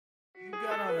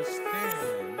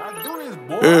understand. I do this,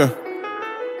 boy. Yeah.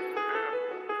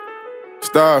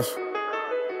 Stars.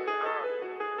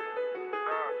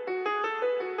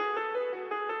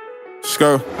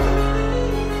 Sco.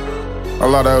 A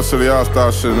lot of LCD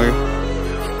All-Star shit, nigga.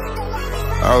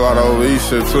 A lot of OE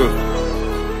shit, too.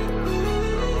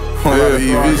 A lot of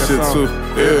EV shit, too.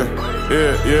 Yeah.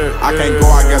 I can't go,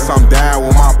 I guess I'm down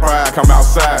with my pride. Come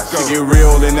outside. Shit get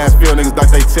real in that field, niggas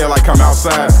like they tell, like come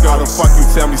outside. How the fuck you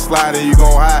tell me sliding, you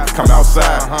gon' hide? Come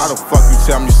outside. How the fuck you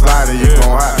tell me sliding, you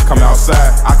gon' hide? Come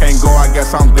outside. I can't go, I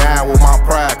guess I'm down with my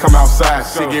pride. Come outside.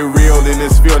 Shit get real in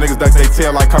this field, niggas like they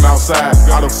tell, like come outside.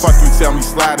 How the fuck you tell me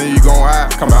sliding, you gon'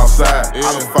 hide? Come outside.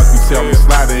 How the fuck you tell me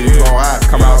sliding, you gon' hide?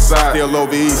 Come outside. Still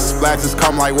over east, splashes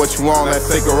come like what you want, let's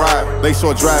take a ride. They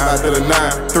short drive after the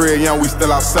 9, 3 a.m. we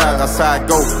still outside. That's how it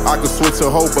go. I can switch a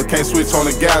hoe, but can't switch on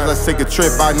the gas. Let's take a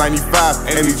trip by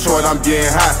 95. In Detroit, I'm getting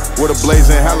high with a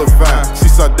blazing hella fine. She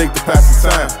suck dick to pass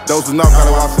the time. Dozing up, gotta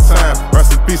watch the time.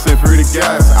 Rest in peace and free the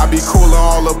gas. I be cool on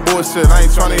all the bullshit. I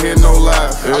ain't tryna hear no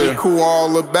lies. I be cool on all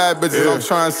the bad bitches. I'm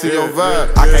trying to see your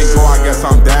vibe. I can't go, I guess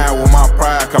I'm down with my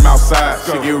pride. Come outside.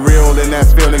 Shit get real in that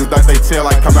field, niggas like they tell,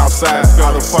 like come outside.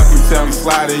 How the fuck you tell me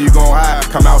sliding, you gon' hide?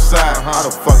 Come outside. How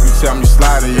the fuck you tell me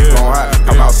sliding, you gon' hide?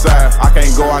 Come outside. I can't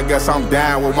go, I guess I'm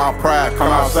down with my pride.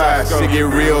 Come outside. Shit get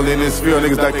real in this field,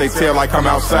 niggas like they tell, like come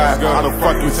outside. How the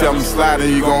fuck you tell me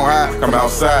sliding, you gon' hide? Come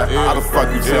outside. How the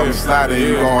fuck you tell me sliding,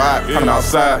 you gon' hide? Come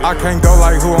outside. I can't go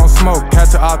like who on smoke.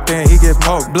 Catch a op, then he get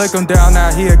poked. Blick him down,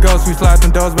 now he a ghost. We slap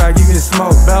them doors back, you get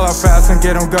smoked. Bail out fast and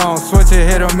get him gone. Switch it,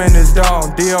 hit him in his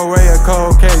dome. DOA a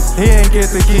cold case. He ain't get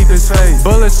to keep his face.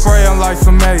 Bullets spray him like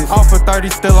some maze. Off for 30,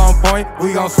 still on point.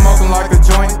 We gon' smoke him like a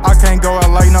joint. I can't go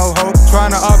out like no hope.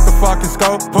 Tryna up the fucking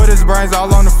scope. Put his brains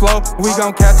all on the floor. We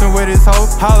gon' catch him with his hoe.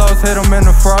 Hollows hit him in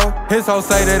the fro. His hoe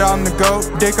say that I'm the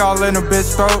GOAT. Dick all in a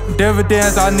bitch throat.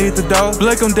 Dividends, I need the dough.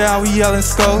 Blick him down, we yelling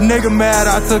scope. Nigga mad,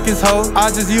 I took his hoe. I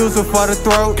just use her for the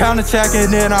throat. Counter check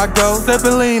and then I go.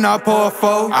 Sippin' lean, I pour a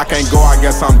foe. I can't go, I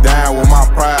guess I'm down with my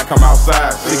pride. Come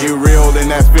outside. Shit get real in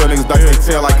that field, niggas like they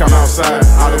tell, like come outside.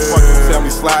 How the fuck you tell me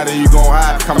sliding, you gon'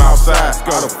 hide? Come outside.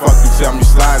 How the fuck you tell me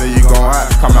sliding, you gon' hide?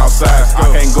 Come outside. I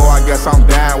can't go, I guess I'm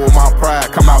down with my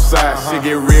pride. Come outside. Shit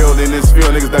get real in this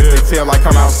field, niggas like they tell, like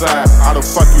come outside. How the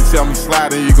fuck you tell me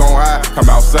sliding, you gon' hide? Come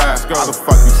outside. How the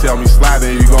fuck you tell me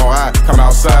sliding, you gon' hide? Come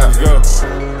outside.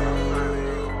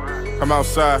 Come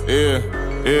outside.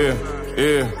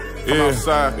 Come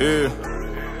outside.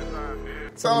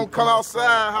 Tell them come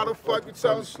outside. How the fuck you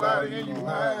tell me sliding and you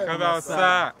hide? Come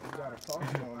outside.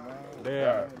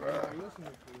 Yeah.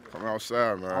 Come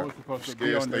outside, man. I was supposed to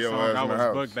be on this song. I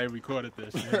was booked. They recorded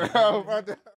this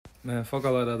shit. Man, fuck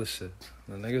all that other shit.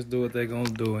 The niggas do what they gonna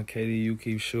do, and KD, you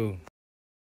keep shooting.